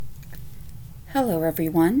Hello,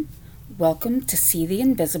 everyone. Welcome to See the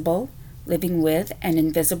Invisible, Living with an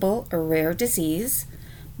Invisible or Rare Disease.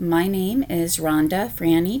 My name is Rhonda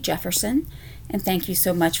Franny Jefferson, and thank you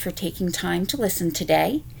so much for taking time to listen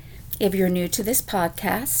today. If you're new to this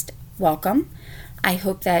podcast, welcome. I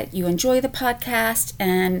hope that you enjoy the podcast,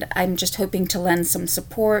 and I'm just hoping to lend some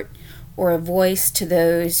support or a voice to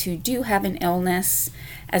those who do have an illness,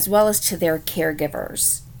 as well as to their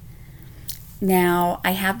caregivers. Now,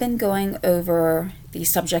 I have been going over the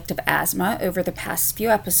subject of asthma over the past few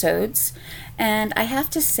episodes, and I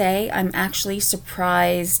have to say I'm actually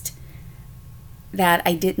surprised that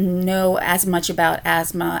I didn't know as much about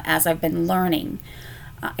asthma as I've been learning.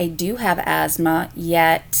 I do have asthma,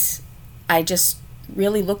 yet I just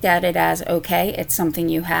really looked at it as, okay, it's something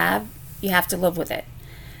you have to live with it.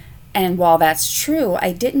 And while that's true,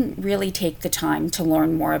 I didn't really take the time to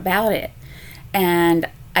learn more about it. And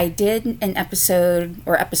I did an episode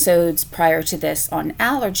or episodes prior to this on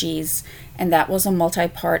allergies, and that was a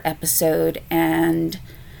multi-part episode. And,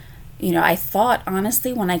 I thought,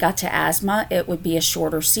 honestly, when I got to asthma, it would be a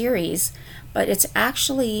shorter series, but it's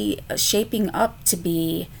actually shaping up to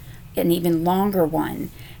be an even longer one.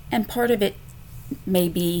 And part of it may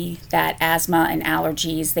be that asthma and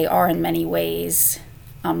allergies, they are in many ways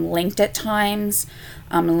linked at times,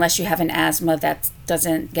 unless you have an asthma that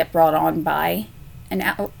doesn't get brought on by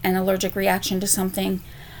an allergic reaction to something.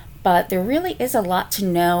 But there really is a lot to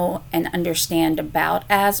know and understand about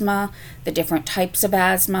asthma, the different types of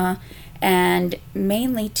asthma, and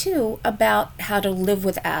mainly too about how to live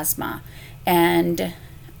with asthma. And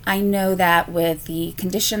I know that with the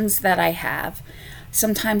conditions that I have,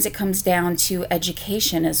 sometimes it comes down to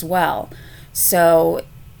education as well. So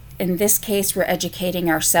in this case, we're educating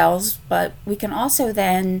ourselves, but we can also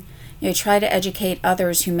then try to educate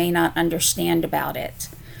others who may not understand about it.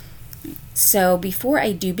 So before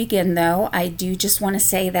I do begin, though, I do just want to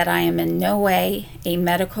say that I am in no way a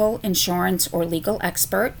medical, insurance, or legal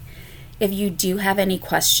expert. If you do have any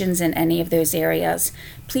questions in any of those areas,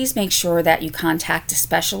 please make sure that you contact a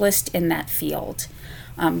specialist in that field.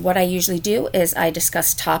 What I usually do is I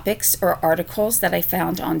discuss topics or articles that I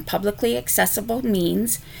found on publicly accessible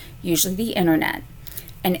means, usually the internet.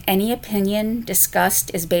 And any opinion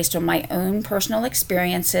discussed is based on my own personal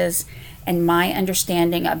experiences and my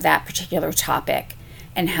understanding of that particular topic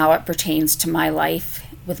and how it pertains to my life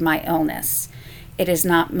with my illness. It is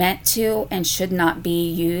not meant to and should not be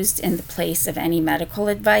used in the place of any medical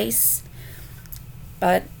advice.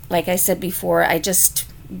 But like I said before, I just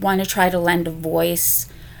want to try to lend a voice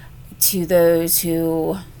to those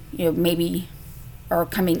who maybe are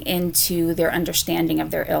coming into their understanding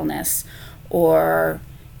of their illness, or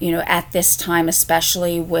at this time,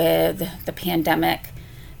 especially with the pandemic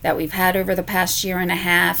that we've had over the past year and a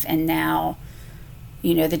half, and now,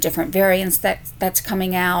 the different variants that's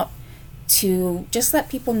coming out, to just let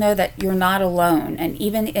people know that you're not alone. And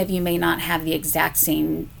even if you may not have the exact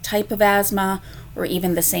same type of asthma or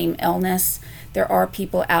even the same illness, there are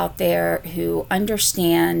people out there who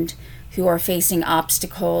understand, who are facing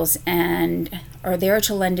obstacles and are there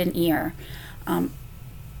to lend an ear.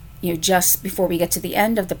 Just before we get to the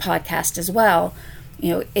end of the podcast as well,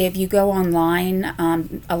 if you go online,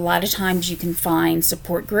 a lot of times you can find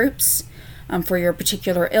support groups for your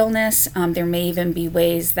particular illness. There may even be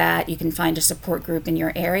ways that you can find a support group in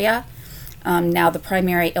your area. Now, the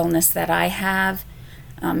primary illness that I have,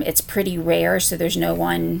 it's pretty rare, so there's no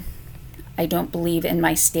one, I don't believe, in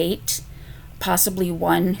my state, possibly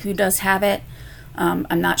one who does have it.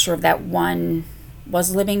 I'm not sure if that one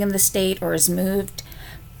was living in the state or has moved,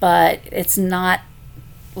 but it's not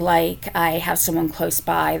like I have someone close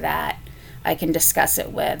by that I can discuss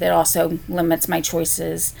it with. It also limits my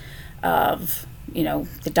choices of,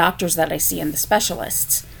 the doctors that I see and the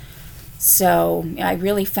specialists. So I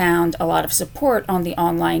really found a lot of support on the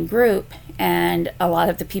online group, and a lot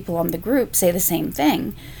of the people on the group say the same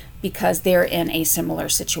thing because they're in a similar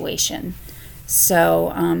situation.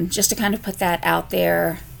 So just to kind of put that out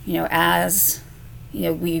there, as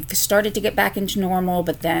we've started to get back into normal,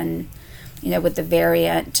 but then, with the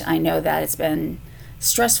variant, I know that it's been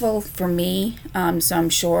stressful for me. So I'm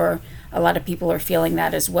sure a lot of people are feeling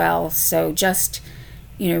that as well. So just,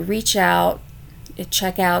 reach out,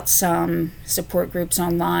 check out some support groups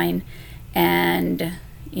online. And,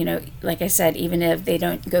 like I said, even if they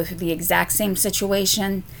don't go through the exact same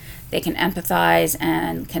situation, they can empathize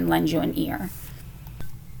and can lend you an ear.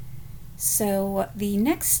 So the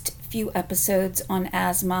next few episodes on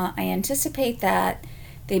asthma, I anticipate that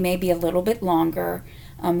they may be a little bit longer.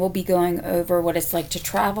 We'll be going over what it's like to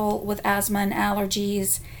travel with asthma and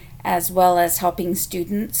allergies, as well as helping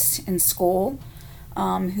students in school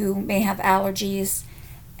who may have allergies.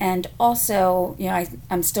 And also,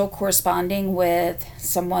 I'm still corresponding with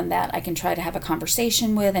someone that I can try to have a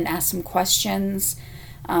conversation with and ask some questions.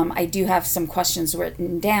 I do have some questions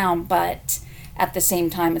written down, but at the same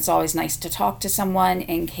time, it's always nice to talk to someone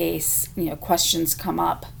in case, questions come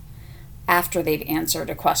up after they've answered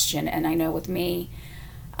a question. And I know with me,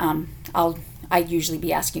 I'd usually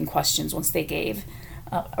be asking questions once they gave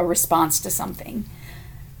a response to something.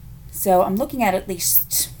 So I'm looking at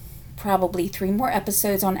least probably 3 more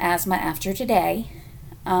episodes on asthma after today.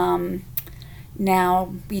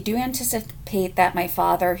 Now, we do anticipate that my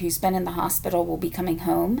father, who's been in the hospital, will be coming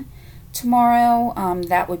home tomorrow.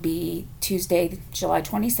 That would be Tuesday, July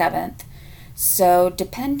 27th. So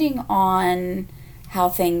depending on how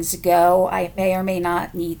things go, I may or may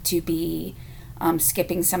not need to be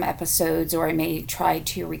skipping some episodes, or I may try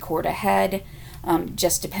to record ahead.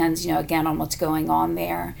 Just depends, again, on what's going on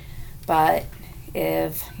there. But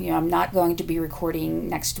if, I'm not going to be recording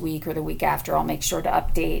next week or the week after, I'll make sure to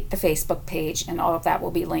update the Facebook page, and all of that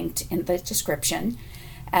will be linked in the description,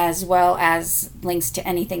 as well as links to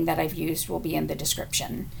anything that I've used will be in the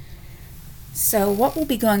description. So what we'll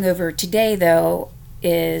be going over today, though,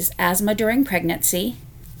 is asthma during pregnancy.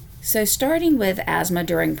 So starting with asthma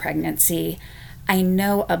during pregnancy, I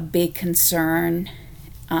know a big concern,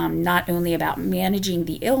 not only about managing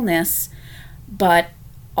the illness, but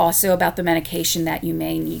also about the medication that you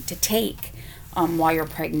may need to take while you're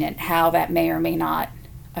pregnant, how that may or may not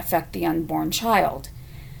affect the unborn child.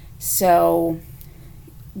 So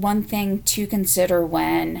one thing to consider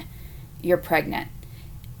when you're pregnant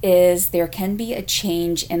is there can be a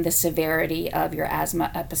change in the severity of your asthma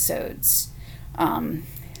episodes.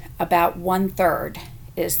 About 1/3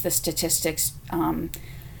 is the statistics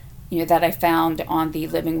that I found on the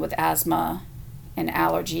Living with Asthma and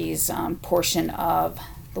Allergies portion of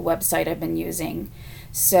the website I've been using.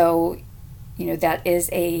 So, that is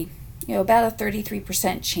about a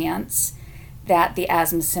 33% chance that the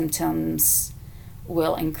asthma symptoms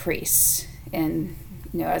will increase, and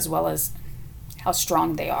as well as how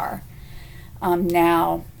strong they are.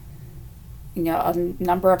 Now, a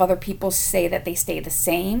number of other people say that they stay the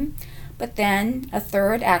same, but then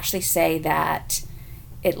 1/3 actually say that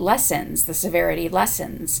it lessens, the severity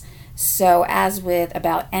lessens. So as with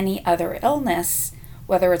about any other illness,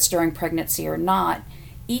 whether it's during pregnancy or not,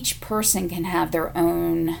 each person can have their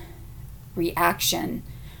own reaction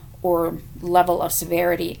or level of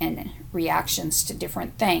severity and reactions to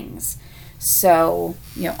different things. So,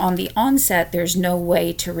 on the onset, there's no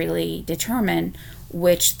way to really determine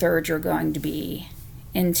which third you're going to be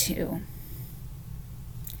into.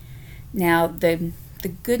 Now, the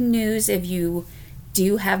good news, if you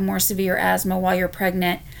do have more severe asthma while you're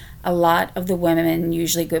pregnant, a lot of the women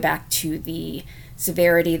usually go back to the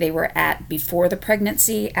severity they were at before the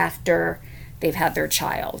pregnancy after they've had their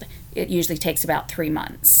child. It usually takes about 3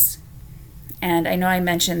 months. And I know I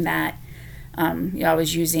mentioned that I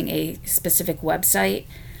was using a specific website.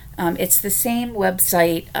 It's the same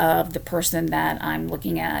website of the person that I'm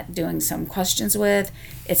looking at doing some questions with.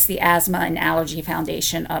 It's the Asthma and Allergy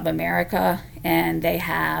Foundation of America, and they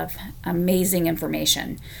have amazing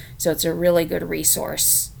information. So it's a really good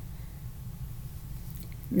resource.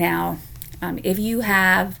 Now, if you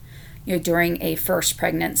have, during a first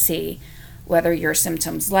pregnancy, whether your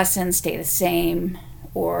symptoms lessen, stay the same,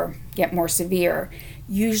 or get more severe,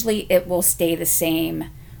 usually it will stay the same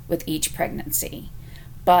with each pregnancy.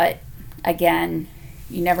 But again,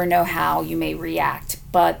 you never know how you may react.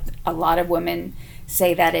 But a lot of women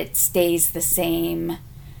say that it stays the same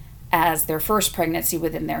as their first pregnancy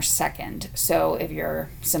within their second. So if your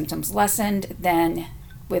symptoms lessened, then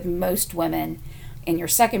with most women in your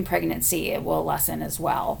second pregnancy, it will lessen as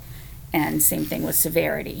well. And same thing with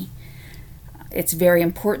severity. It's very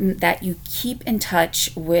important that you keep in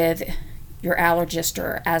touch with your allergist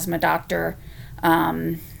or asthma doctor.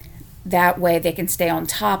 That way they can stay on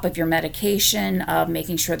top of your medication, of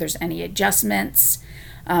making sure there's any adjustments,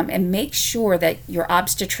 and make sure that your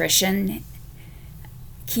obstetrician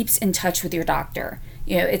keeps in touch with your doctor.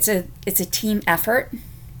 It's a team effort,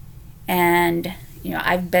 and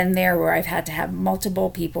I've been there where I've had to have multiple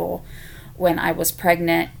people when I was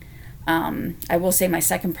pregnant. I will say my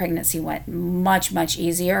second pregnancy went much, much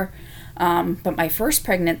easier. But my first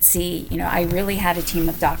pregnancy, I really had a team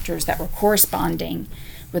of doctors that were corresponding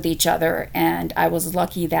with each other, and I was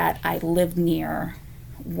lucky that I lived near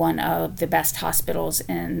one of the best hospitals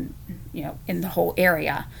in the whole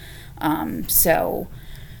area. So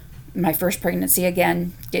my first pregnancy,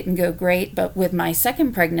 again, didn't go great, but with my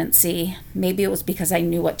second pregnancy, maybe it was because I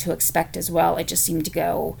knew what to expect as well. It just seemed to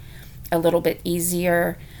go a little bit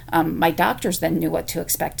easier. My doctors then knew what to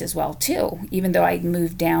expect as well too. Even though I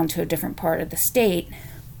moved down to a different part of the state,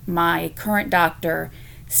 my current doctor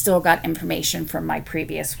still got information from my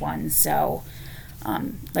previous one. So,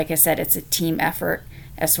 like I said, it's a team effort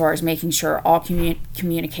as far as making sure all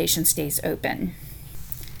communication stays open.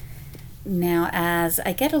 Now, as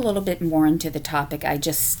I get a little bit more into the topic, I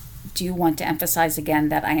just do want to emphasize again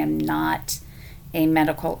that I am not a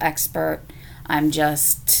medical expert. I'm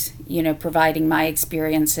just, providing my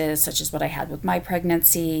experiences, such as what I had with my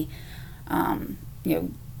pregnancy,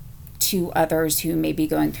 to others who may be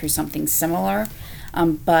going through something similar.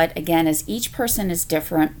 But again, as each person is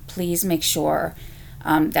different, please make sure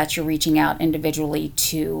that you're reaching out individually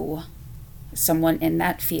to someone in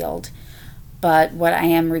that field. But what I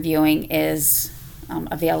am reviewing is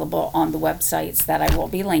available on the websites that I will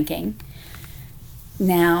be linking.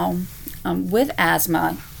 Now, with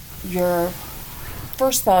asthma, your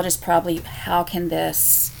first thought is probably, how can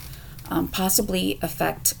this possibly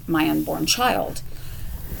affect my unborn child?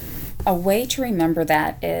 A way to remember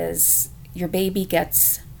that is your baby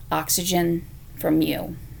gets oxygen from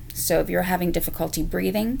you. So if you're having difficulty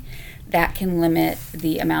breathing, that can limit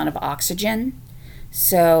the amount of oxygen.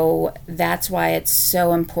 So that's why it's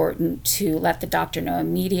so important to let the doctor know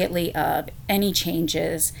immediately of any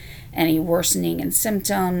changes, any worsening in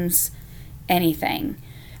symptoms, anything.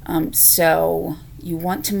 So you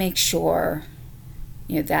want to make sure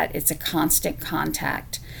that it's a constant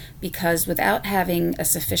contact, because without having a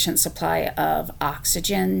sufficient supply of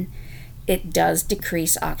oxygen, it does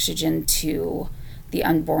decrease oxygen to the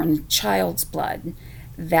unborn child's blood.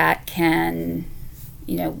 That can,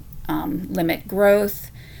 limit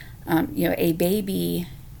growth. A baby,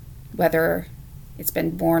 whether it's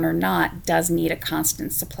been born or not, does need a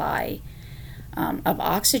constant supply of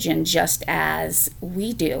oxygen, just as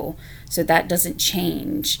we do. So that doesn't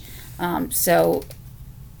change. So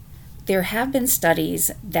there have been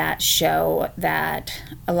studies that show that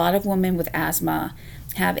a lot of women with asthma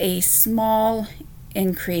have a small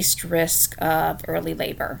increased risk of early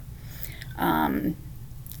labor.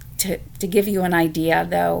 To give you an idea,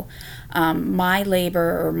 though, my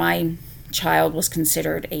labor, or my child, was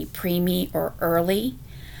considered a preemie or early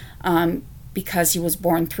because he was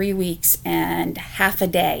born 3 weeks and half a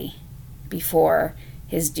day before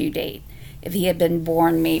his due date. If he had been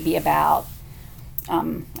born maybe about,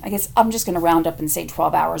 I guess I'm just going to round up and say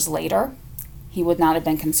 12 hours later, he would not have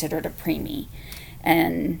been considered a preemie.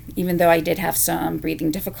 And even though I did have some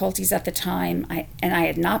breathing difficulties at the time, I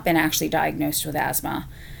had not been actually diagnosed with asthma,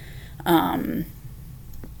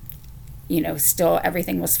 still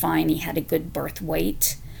everything was fine. He had a good birth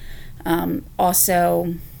weight.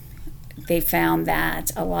 Also, they found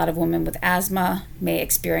that a lot of women with asthma may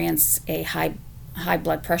experience a high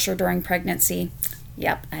blood pressure during pregnancy.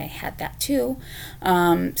 Yep, I had that too.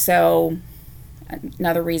 So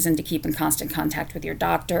another reason to keep in constant contact with your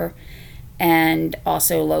doctor. And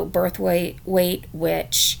also low birth weight,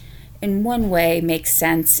 which in one way makes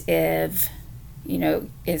sense if,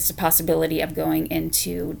 is a possibility of going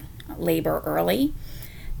into labor early.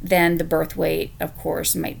 Then the birth weight, of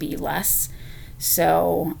course, might be less.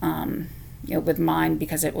 So, with mine,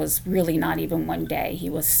 because it was really not even 1 day, he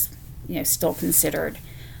was, still considered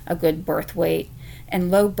a good birth weight. And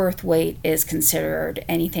low birth weight is considered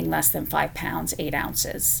anything less than 5 pounds, 8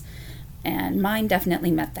 ounces. And mine definitely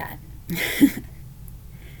met that.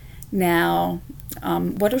 Now,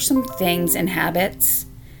 what are some things and habits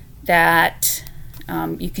that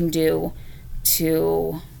you can do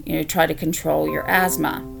to try to control your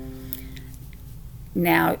asthma?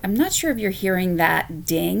 Now, I'm not sure if you're hearing that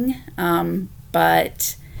ding,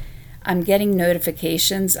 but I'm getting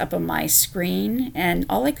notifications up on my screen, and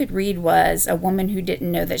all I could read was a woman who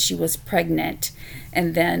didn't know that she was pregnant,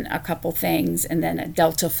 and then a couple things, and then a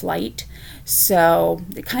Delta flight. So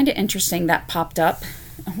kind of interesting that popped up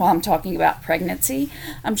while I'm talking about pregnancy.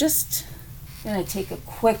 I'm just going to take a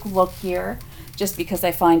quick look here, just because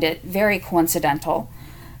I find it very coincidental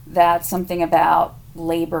that something about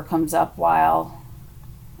labor comes up while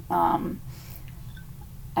I'm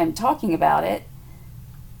talking about it.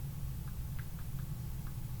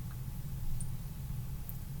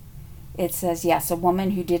 It says, yes, a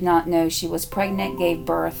woman who did not know she was pregnant gave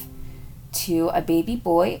birth to a baby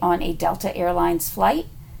boy on a Delta Airlines flight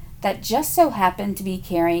that just so happened to be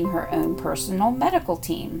carrying her own personal medical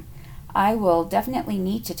team. I will definitely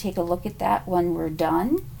need to take a look at that when we're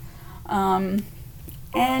done. And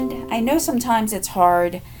I know sometimes it's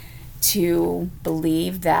hard to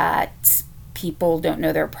believe that people don't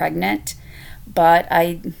know they're pregnant, but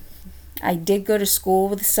I did go to school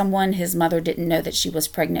with someone. His mother didn't know that she was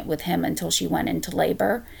pregnant with him until she went into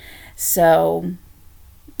labor. So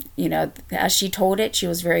as she told it, she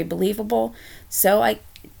was very believable. So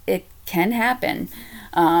it can happen.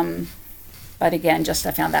 But again, just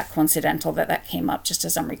I found that coincidental that came up just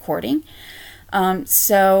as I'm recording.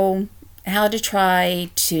 So how to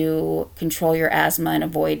try to control your asthma and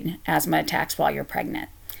avoid asthma attacks while you're pregnant.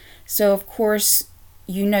 So of course,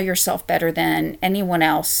 you know yourself better than anyone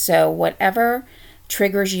else. So whatever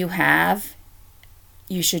triggers you have,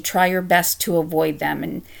 you should try your best to avoid them.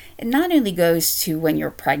 And it not only goes to when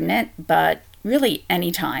you're pregnant, but really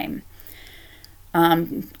anytime.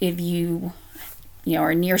 If you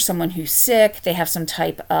are near someone who's sick, they have some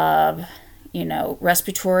type of,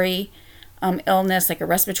 respiratory illness, like a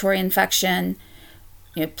respiratory infection,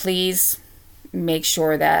 please make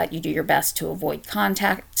sure that you do your best to avoid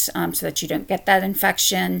contact so that you don't get that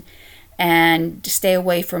infection, and stay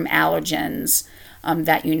away from allergens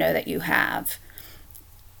that that you have.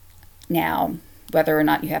 Now, whether or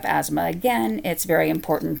not you have asthma, again, it's very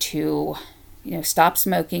important to stop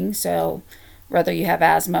smoking. So whether you have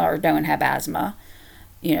asthma or don't have asthma,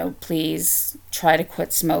 please try to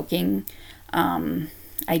quit smoking.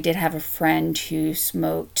 I did have a friend who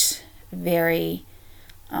smoked very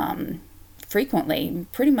frequently,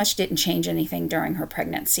 pretty much didn't change anything during her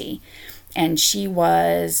pregnancy. And she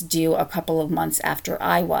was due a couple of months after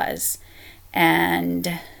I was.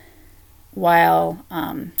 And while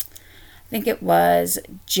I think it was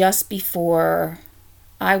just before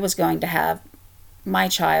I was going to have my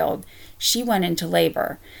child, she went into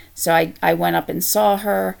labor. So I went up and saw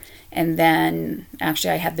her, and then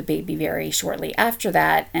actually I had the baby very shortly after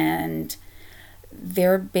that, and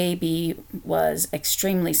their baby was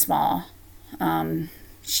extremely small.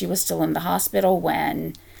 She was still in the hospital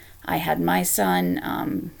when I had my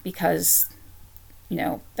son, because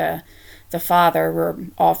the father, we're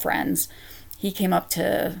all friends. He came up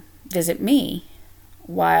to visit me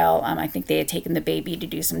while I think they had taken the baby to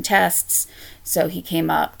do some tests. So he came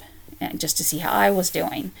up and just to see how I was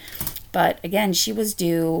doing. But again, she was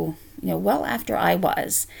due, well after I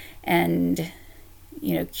was. And,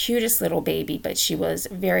 cutest little baby, but she was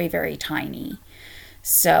very, very tiny.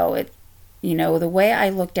 So the way I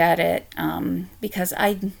looked at it, because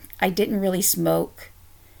I didn't really smoke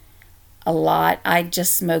a lot. I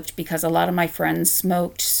just smoked because a lot of my friends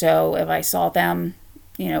smoked. So if I saw them,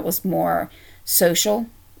 it was more social,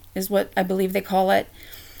 is what I believe they call it.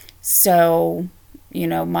 So,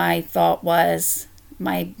 my thought was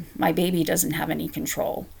my baby doesn't have any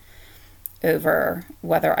control over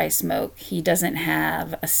whether I smoke. He doesn't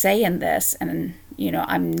have a say in this. And,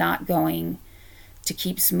 I'm not going to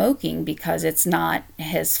keep smoking because it's not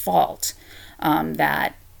his fault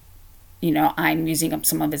that, I'm using up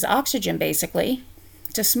some of his oxygen basically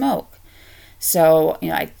to smoke. So,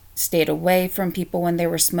 I stayed away from people when they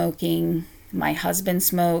were smoking. My husband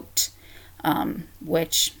smoked,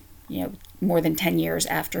 which, more than 10 years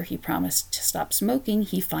after he promised to stop smoking,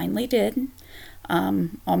 he finally did.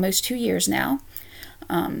 Almost 2 years now.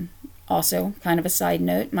 Also, kind of a side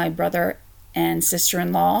note, my brother and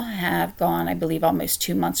sister-in-law have gone, I believe, almost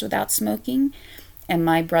 2 months without smoking. And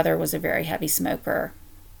my brother was a very heavy smoker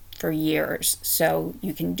for years. So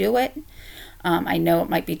you can do it. I know it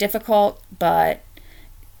might be difficult, but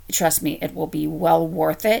trust me, it will be well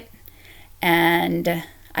worth it. And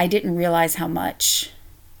I didn't realize how much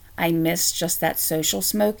I missed just that social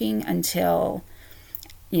smoking until,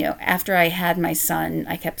 after I had my son.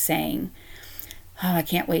 I kept saying, oh, I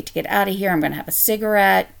can't wait to get out of here. I'm going to have a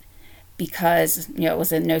cigarette, because, it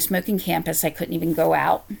was a no smoking campus. I couldn't even go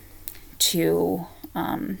out to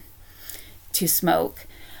smoke.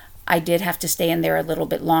 I did have to stay in there a little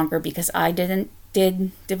bit longer because I did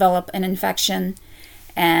develop an infection.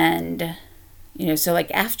 And, so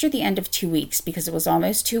like after the end of 2 weeks, because it was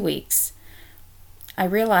almost 2 weeks, I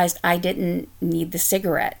realized I didn't need the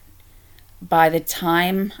cigarette. By the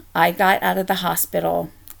time I got out of the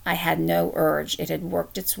hospital, I had no urge. It had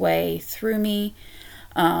worked its way through me.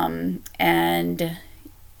 And,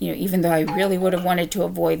 even though I really would have wanted to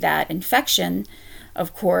avoid that infection,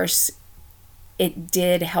 of course, it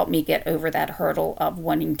did help me get over that hurdle of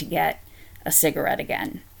wanting to get a cigarette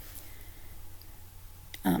again.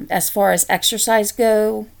 As far as exercise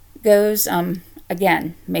goes,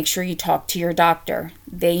 again, make sure you talk to your doctor.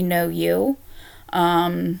 They know you.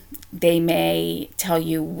 They may tell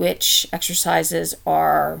you which exercises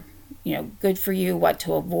are, good for you, what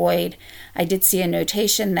to avoid. I did see a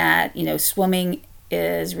notation that, swimming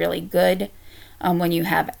is really good when you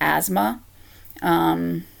have asthma.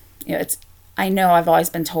 I know I've always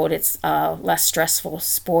been told it's a less stressful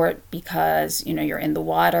sport because, you're in the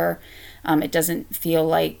water. It doesn't feel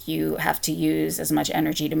like you have to use as much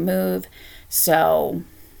energy to move. So,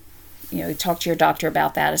 talk to your doctor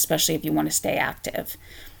about that, especially if you want to stay active.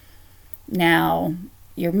 Now,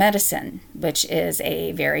 your medicine, which is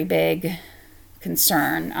a very big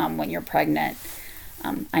concern when you're pregnant.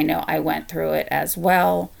 I know I went through it as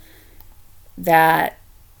well. That,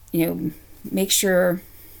 make sure,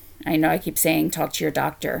 I know I keep saying talk to your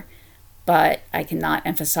doctor, but I cannot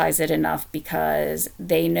emphasize it enough because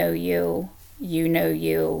they know you, you know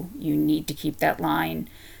you need to keep that line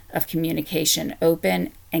of communication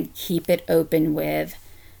open and keep it open with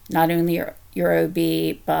not only your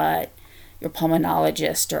OB, but your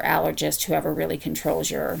pulmonologist or allergist, whoever really controls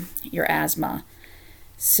your asthma.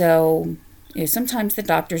 So, sometimes the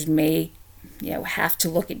doctors may, have to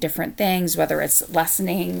look at different things, whether it's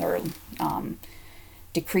lessening or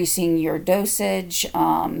decreasing your dosage.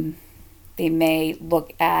 They may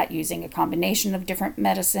look at using a combination of different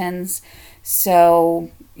medicines. So,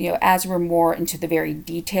 as we're more into the very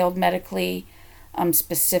detailed medically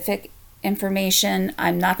specific information,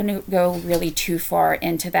 I'm not going to go really too far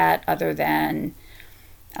into that other than,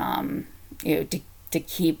 to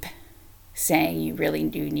keep saying you really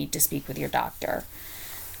do need to speak with your doctor.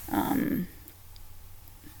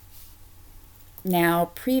 Now,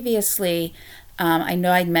 previously, I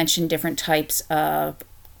know I'd mentioned different types of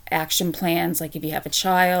action plans, like if you have a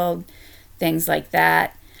child, things like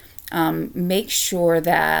that. Make sure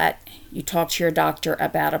that you talk to your doctor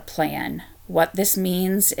about a plan. What this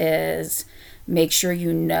means is make sure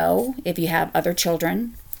you know if you have other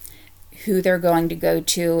children, who they're going to go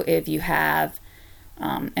to if you have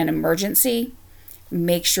an emergency.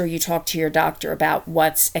 Make sure you talk to your doctor about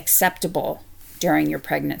what's acceptable during your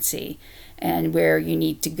pregnancy and where you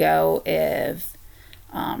need to go if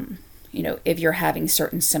you're having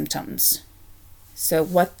certain symptoms. So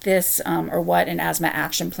what this or what an asthma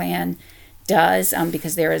action plan does,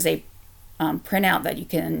 because there is a printout that you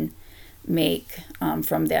can make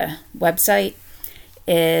from the website,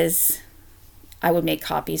 is I would make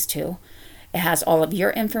copies too. It has all of your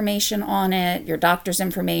information on it, your doctor's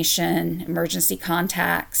information, emergency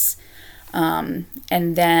contacts, and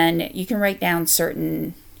then you can write down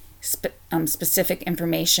certain specific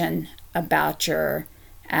information about your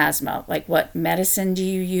asthma, like what medicine do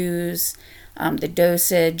you use, the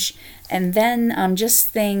dosage, and then just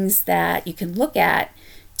things that you can look at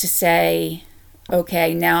to say,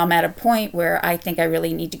 okay, now I'm at a point where I think I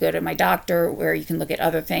really need to go to my doctor, where you can look at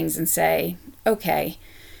other things and say, okay,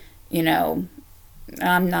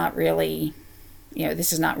 I'm not really,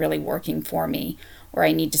 this is not really working for me, or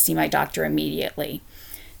I need to see my doctor immediately.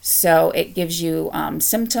 So it gives you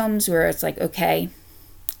symptoms where it's like, okay,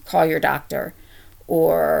 call your doctor,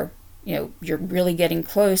 or, you're really getting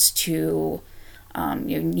close to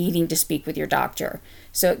needing to speak with your doctor.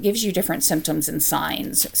 So it gives you different symptoms and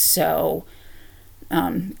signs. So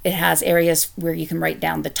it has areas where you can write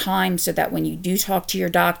down the time so that when you do talk to your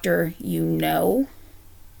doctor, you know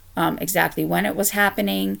exactly when it was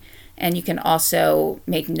happening, and you can also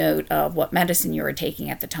make note of what medicine you were taking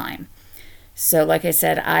at the time. So like I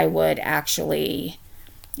said, I would actually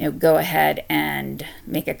go ahead and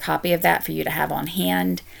make a copy of that for you to have on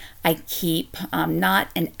hand. I keep not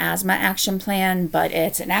an asthma action plan, but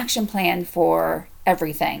it's an action plan for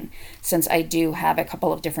everything, since I do have a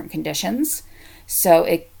couple of different conditions. So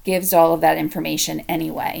it gives all of that information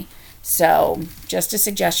anyway. So just a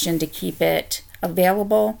suggestion to keep it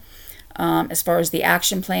available. As far as the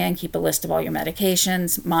action plan, keep a list of all your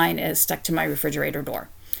medications. Mine is stuck to my refrigerator door.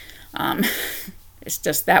 It's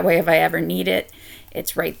just that way, if I ever need it,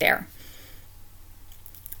 it's right there.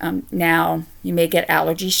 Now, you may get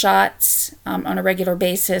allergy shots on a regular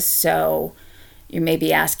basis, so you may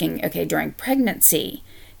be asking, okay, during pregnancy,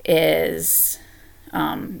 is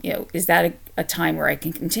that a time where I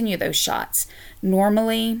can continue those shots?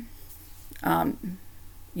 Normally,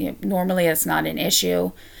 normally it's not an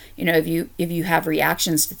issue. If you have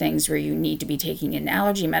reactions to things where you need to be taking an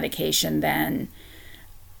allergy medication, then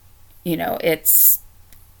it's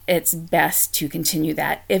best to continue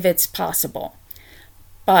that if it's possible.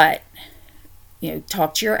 But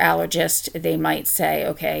talk to your allergist. They might say,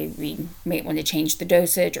 okay, we may want to change the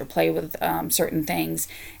dosage or play with certain things,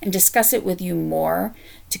 and discuss it with you more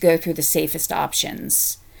to go through the safest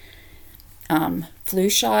options. Flu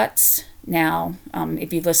shots. Now,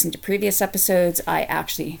 if you've listened to previous episodes, I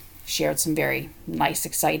actually shared some very nice,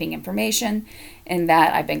 exciting information in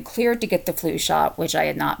that I've been cleared to get the flu shot, which I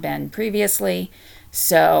had not been previously.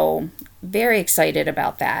 So very excited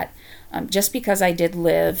about that. Just because I did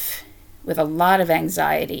live with a lot of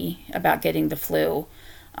anxiety about getting the flu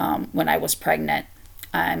when I was pregnant.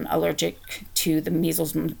 I'm allergic to the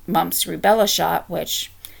measles, mumps, rubella shot,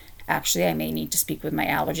 which actually I may need to speak with my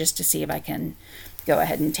allergist to see if I can go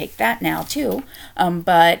ahead and take that now too.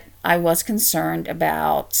 But I was concerned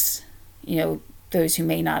about, those who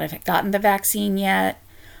may not have gotten the vaccine yet,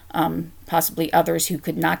 possibly others who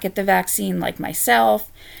could not get the vaccine, like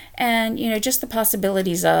myself, and, just the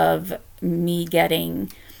possibilities of me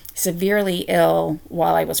getting severely ill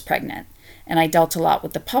while I was pregnant. And I dealt a lot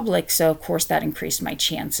with the public, so of course that increased my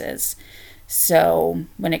chances. So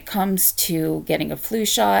when it comes to getting a flu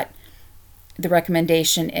shot, the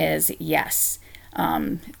recommendation is yes.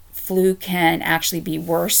 Flu can actually be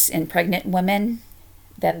worse in pregnant women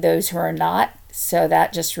than those who are not. So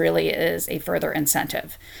that just really is a further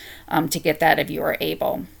incentive to get that if you are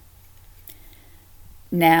able.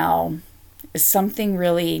 Now, something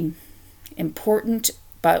really important,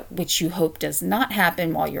 but which you hope does not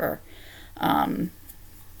happen while you're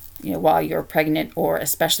pregnant, or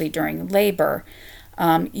especially during labor.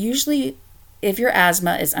 Usually, if your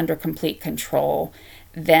asthma is under complete control,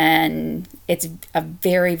 then it's a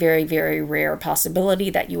very, very, very rare possibility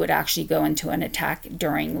that you would actually go into an attack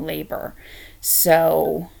during labor.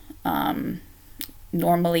 So,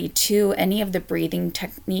 normally, too, any of the breathing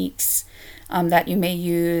techniques that you may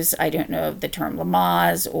use, I don't know if the term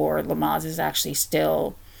Lamaze or Lamaze is actually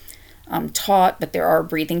still taught, but there are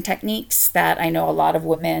breathing techniques that I know a lot of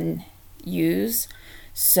women use.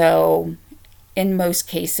 So in most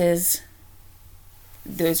cases,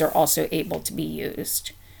 those are also able to be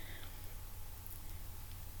used.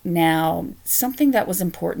 Now, something that was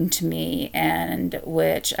important to me, and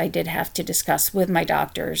which I did have to discuss with my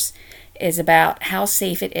doctors, is about how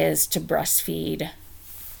safe it is to breastfeed,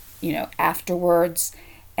 afterwards,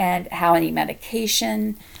 and how any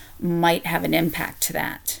medication might have an impact to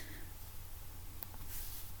that.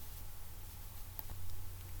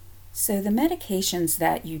 So the medications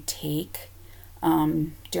that you take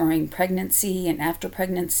during pregnancy and after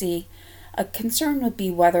pregnancy, a concern would be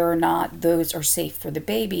whether or not those are safe for the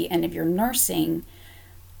baby, and if you're nursing,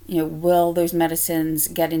 will those medicines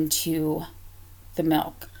get into the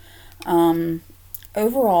milk?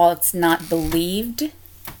 Overall, it's not believed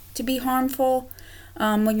to be harmful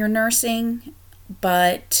when you're nursing,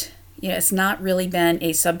 but it's not really been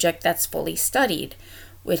a subject that's fully studied,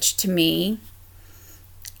 which to me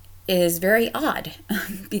is very odd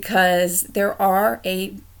because there are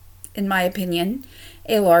in my opinion,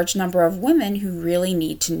 a large number of women who really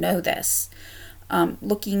need to know this.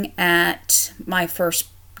 Looking at my first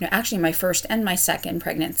and my second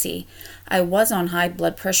pregnancy, I was on high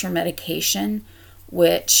blood pressure medication,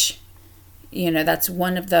 which, that's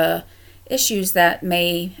one of the issues that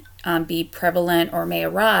may be prevalent or may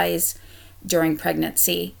arise during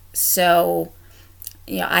pregnancy. So,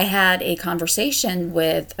 I had a conversation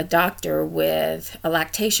with a doctor, with a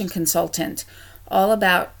lactation consultant, all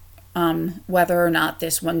about whether or not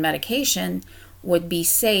this one medication would be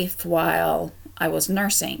safe while I was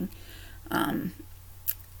nursing.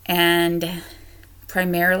 And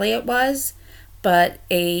primarily it was, but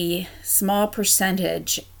a small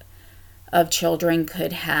percentage of children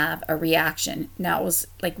could have a reaction. Now, it was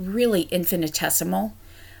like really infinitesimal,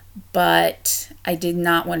 but I did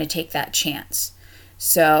not want to take that chance.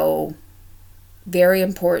 So, very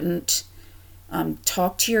important,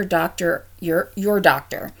 talk to your doctor, your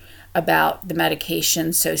doctor, about the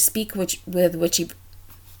medication. So speak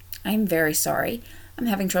I'm very sorry, I'm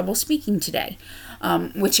having trouble speaking today.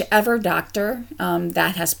 Whichever doctor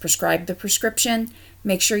that has prescribed the prescription,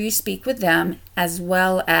 make sure you speak with them, as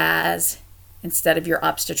well as, instead of your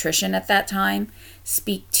obstetrician at that time,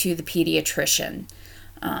 speak to the pediatrician.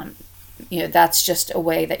 That's just a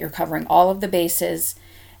way that you're covering all of the bases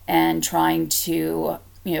and trying to,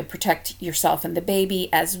 protect yourself and the baby,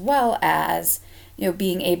 as well as,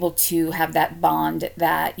 being able to have that bond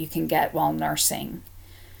that you can get while nursing.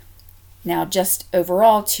 Now, just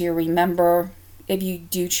overall to remember, if you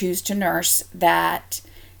do choose to nurse, that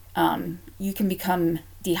you can become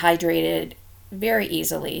dehydrated very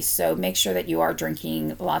easily. So make sure that you are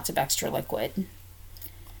drinking lots of extra liquid.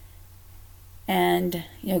 And,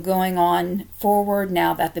 going on forward,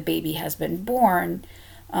 now that the baby has been born,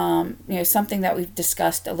 something that we've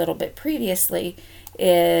discussed a little bit previously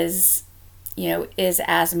is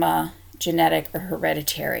asthma genetic or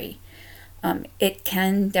hereditary? It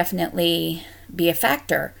can definitely be a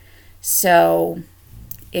factor. So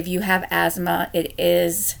if you have asthma, it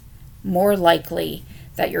is more likely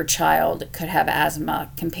that your child could have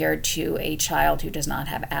asthma compared to a child who does not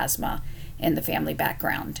have asthma in the family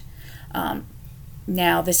background.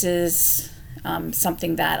 Now, this is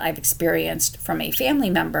something that I've experienced from a family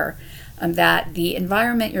member, that the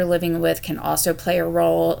environment you're living with can also play a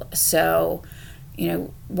role. So,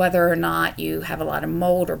 whether or not you have a lot of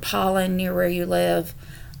mold or pollen near where you live,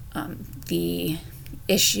 the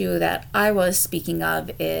issue that I was speaking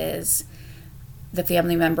of is the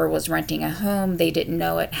family member was renting a home. They didn't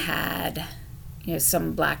know it had,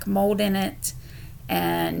 some black mold in it.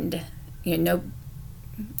 And,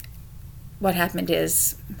 what happened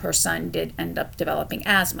is her son did end up developing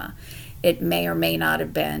asthma. It may or may not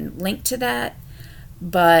have been linked to that,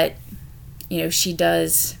 but, she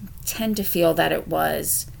does tend to feel that it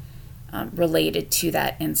was related to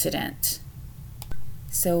that incident.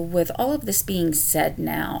 So with all of this being said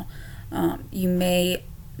now, you may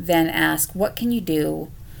then ask, what can you do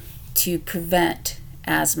to prevent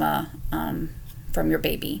asthma from your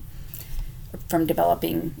baby, from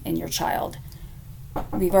developing in your child?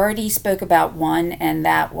 We've already spoke about one, and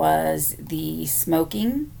that was the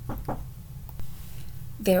smoking.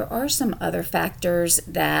 There are some other factors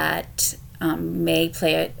that may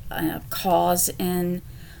play a cause in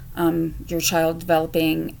your child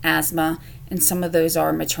developing asthma, and some of those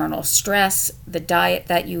are maternal stress, the diet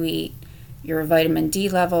that you eat, your vitamin D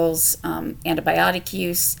levels, antibiotic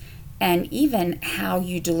use, and even how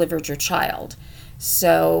you delivered your child.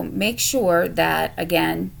 So make sure that,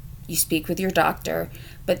 again, you speak with your doctor,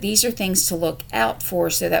 but these are things to look out for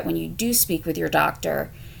so that when you do speak with your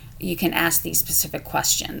doctor, you can ask these specific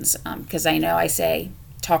questions. Because I know I say,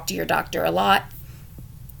 talk to your doctor a lot,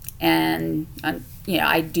 and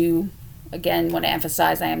I do, again, want to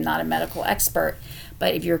emphasize I am not a medical expert,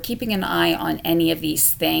 but if you're keeping an eye on any of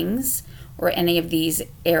these things or any of these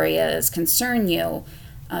areas concern you,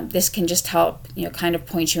 this can just help, kind of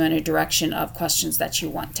point you in a direction of questions that you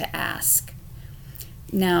want to ask.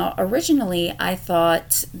 Now, originally, I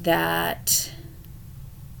thought that,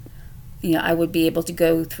 I would be able to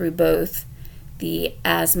go through both the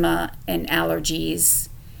asthma and allergies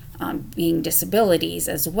being disabilities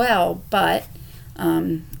as well, but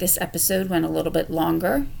this episode went a little bit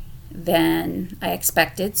longer than I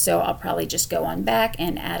expected, so I'll probably just go on back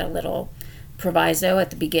and add a little proviso at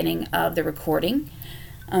the beginning of the recording.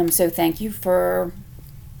 So thank you for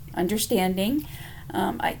understanding.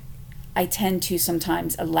 I tend to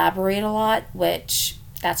sometimes elaborate a lot, which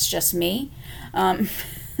that's just me.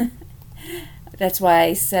 That's why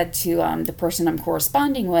I said to the person I'm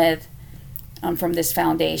corresponding with from this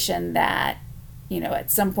foundation that,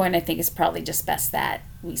 at some point I think it's probably just best that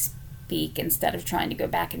we speak instead of trying to go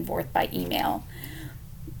back and forth by email.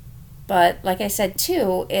 But like I said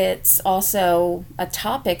too, it's also a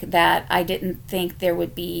topic that I didn't think there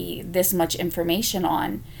would be this much information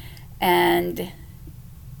on. And,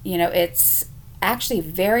 it's actually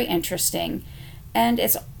very interesting, and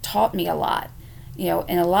it's taught me a lot.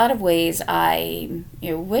 In a lot of ways, I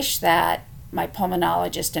wish that my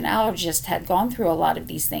pulmonologist and allergist had gone through a lot of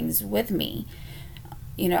these things with me.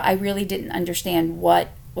 I really didn't understand what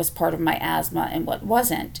was part of my asthma and what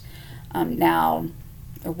wasn't. Now,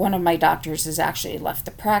 one of my doctors has actually left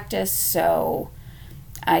the practice, so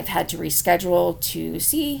I've had to reschedule to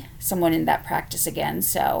see someone in that practice again,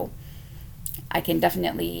 so I can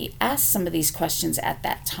definitely ask some of these questions at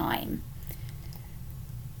that time.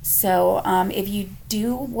 So if you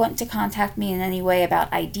do want to contact me in any way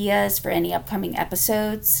about ideas for any upcoming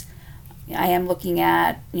episodes, I am looking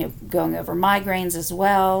at going over migraines as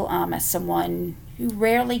well. As someone who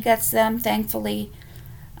rarely gets them, thankfully,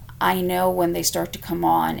 I know when they start to come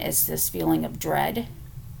on, it's this feeling of dread.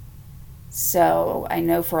 So I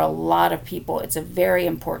know for a lot of people, it's a very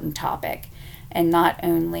important topic, and not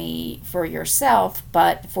only for yourself,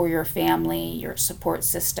 but for your family, your support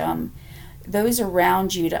system, those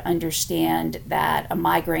around you, to understand that a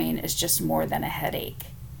migraine is just more than a headache,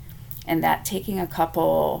 and that taking a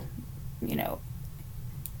couple,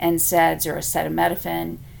 NSAIDs or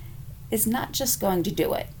acetaminophen is not just going to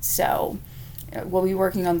do it. So we'll be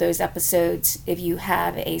working on those episodes. If you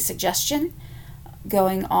have a suggestion,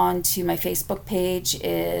 going on to my Facebook page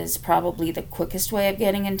is probably the quickest way of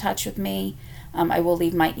getting in touch with me. I will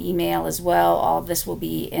leave my email as well. All of this will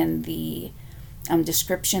be in the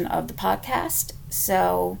description of the podcast.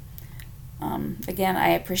 So again, I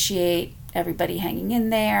appreciate everybody hanging in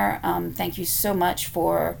there. Thank you so much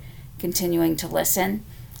for continuing to listen.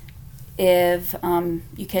 If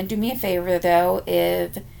you can do me a favor though,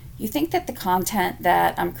 if you think that the content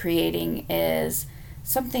that I'm creating is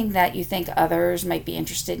something that you think others might be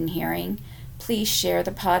interested in hearing, please share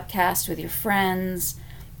the podcast with your friends.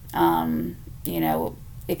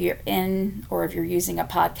 If you're in or if you're using a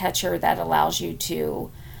podcatcher that allows you to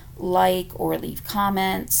like or leave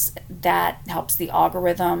comments, that helps the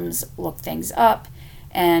algorithms look things up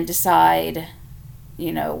and decide,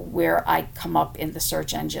 where I come up in the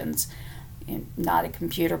search engines. I'm not a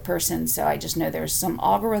computer person, so I just know there's some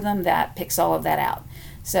algorithm that picks all of that out.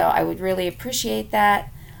 So I would really appreciate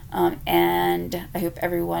that. And I hope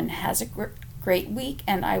everyone has a great week,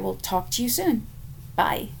 and I will talk to you soon.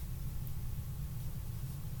 Bye.